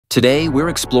Today, we're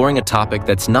exploring a topic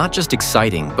that's not just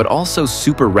exciting, but also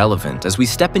super relevant as we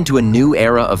step into a new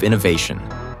era of innovation.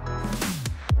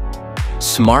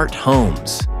 Smart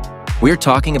homes. We're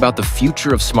talking about the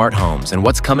future of smart homes and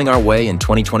what's coming our way in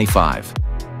 2025.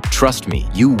 Trust me,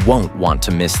 you won't want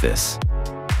to miss this.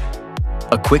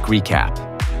 A quick recap.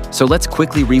 So let's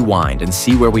quickly rewind and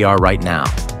see where we are right now.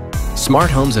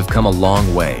 Smart homes have come a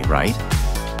long way, right?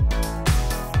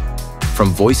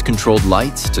 From voice-controlled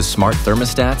lights to smart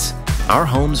thermostats, our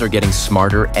homes are getting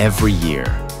smarter every year.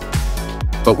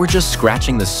 But we're just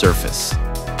scratching the surface.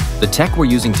 The tech we're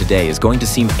using today is going to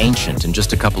seem ancient in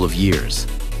just a couple of years.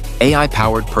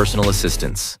 AI-powered personal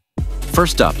assistants.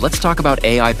 First up, let's talk about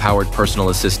AI-powered personal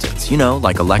assistants,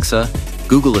 like Alexa,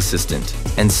 Google Assistant,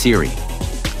 and Siri.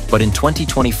 But in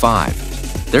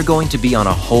 2025, they're going to be on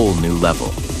a whole new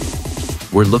level.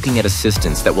 We're looking at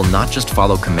assistants that will not just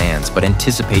follow commands, but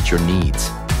anticipate your needs.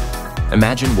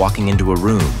 Imagine walking into a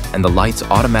room and the lights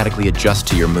automatically adjust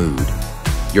to your mood.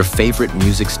 Your favorite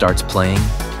music starts playing,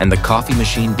 and the coffee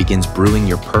machine begins brewing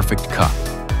your perfect cup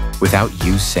without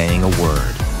you saying a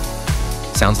word.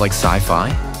 Sounds like sci-fi?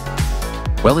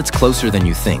 Well, it's closer than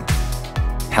you think.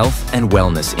 Health and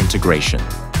wellness integration.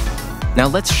 Now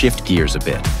let's shift gears a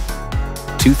bit.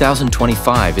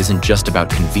 2025 isn't just about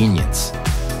convenience.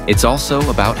 It's also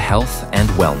about health and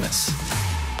wellness.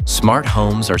 Smart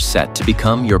homes are set to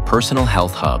become your personal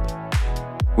health hub.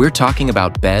 We're talking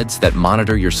about beds that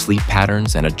monitor your sleep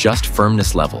patterns and adjust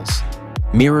firmness levels,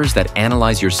 mirrors that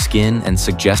analyze your skin and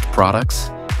suggest products,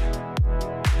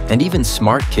 and even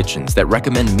smart kitchens that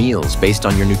recommend meals based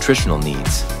on your nutritional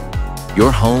needs.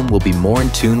 Your home will be more in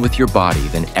tune with your body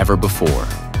than ever before.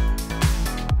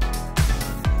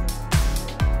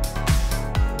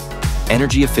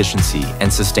 Energy efficiency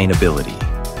and sustainability.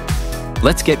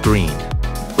 Let's get green.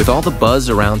 With all the buzz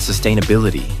around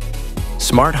sustainability,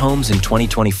 smart homes in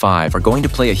 2025 are going to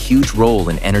play a huge role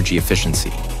in energy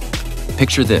efficiency.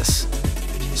 Picture this: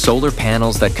 solar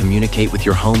panels that communicate with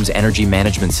your home's energy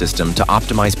management system to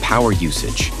optimize power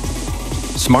usage,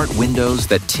 smart windows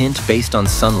that tint based on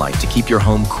sunlight to keep your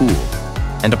home cool,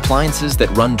 and appliances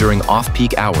that run during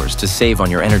off-peak hours to save on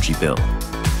your energy bill.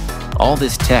 All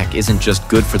this tech isn't just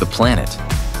good for the planet,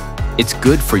 it's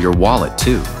good for your wallet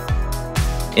too.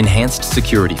 Enhanced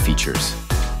security features.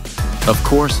 Of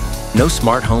course, no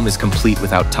smart home is complete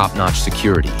without top-notch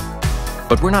security.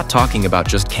 But we're not talking about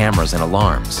just cameras and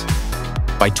alarms.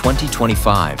 By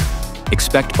 2025,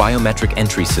 expect biometric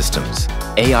entry systems,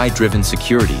 AI-driven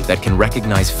security that can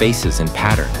recognize faces and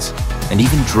patterns, and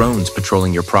even drones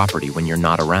patrolling your property when you're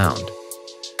not around.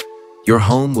 Your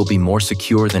home will be more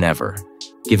secure than ever,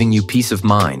 giving you peace of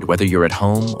mind whether you're at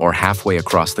home or halfway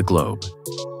across the globe.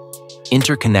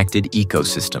 Interconnected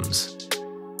ecosystems.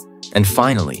 And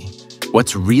finally,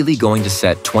 what's really going to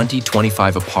set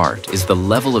 2025 apart is the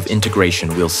level of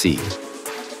integration we'll see.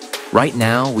 Right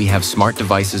now, we have smart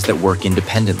devices that work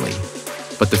independently,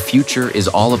 but the future is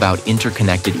all about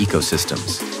interconnected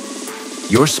ecosystems.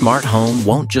 Your smart home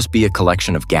won't just be a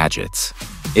collection of gadgets.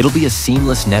 It'll be a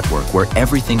seamless network where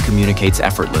everything communicates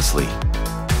effortlessly.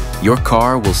 Your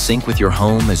car will sync with your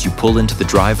home as you pull into the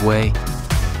driveway.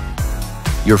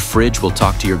 Your fridge will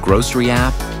talk to your grocery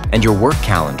app, and your work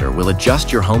calendar will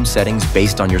adjust your home settings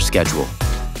based on your schedule.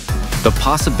 The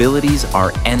possibilities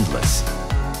are endless.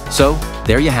 So,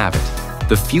 there you have it,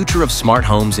 the future of smart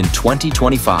homes in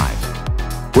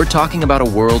 2025. We're talking about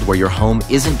a world where your home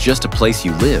isn't just a place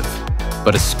you live,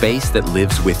 but a space that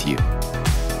lives with you.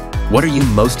 What are you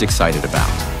most excited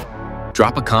about?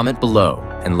 Drop a comment below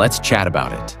and let's chat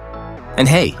about it. And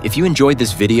hey, if you enjoyed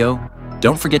this video,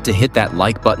 don't forget to hit that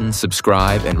like button,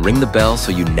 subscribe, and ring the bell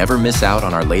so you never miss out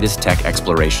on our latest tech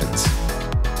explorations.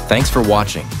 Thanks for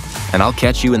watching, and I'll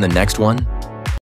catch you in the next one.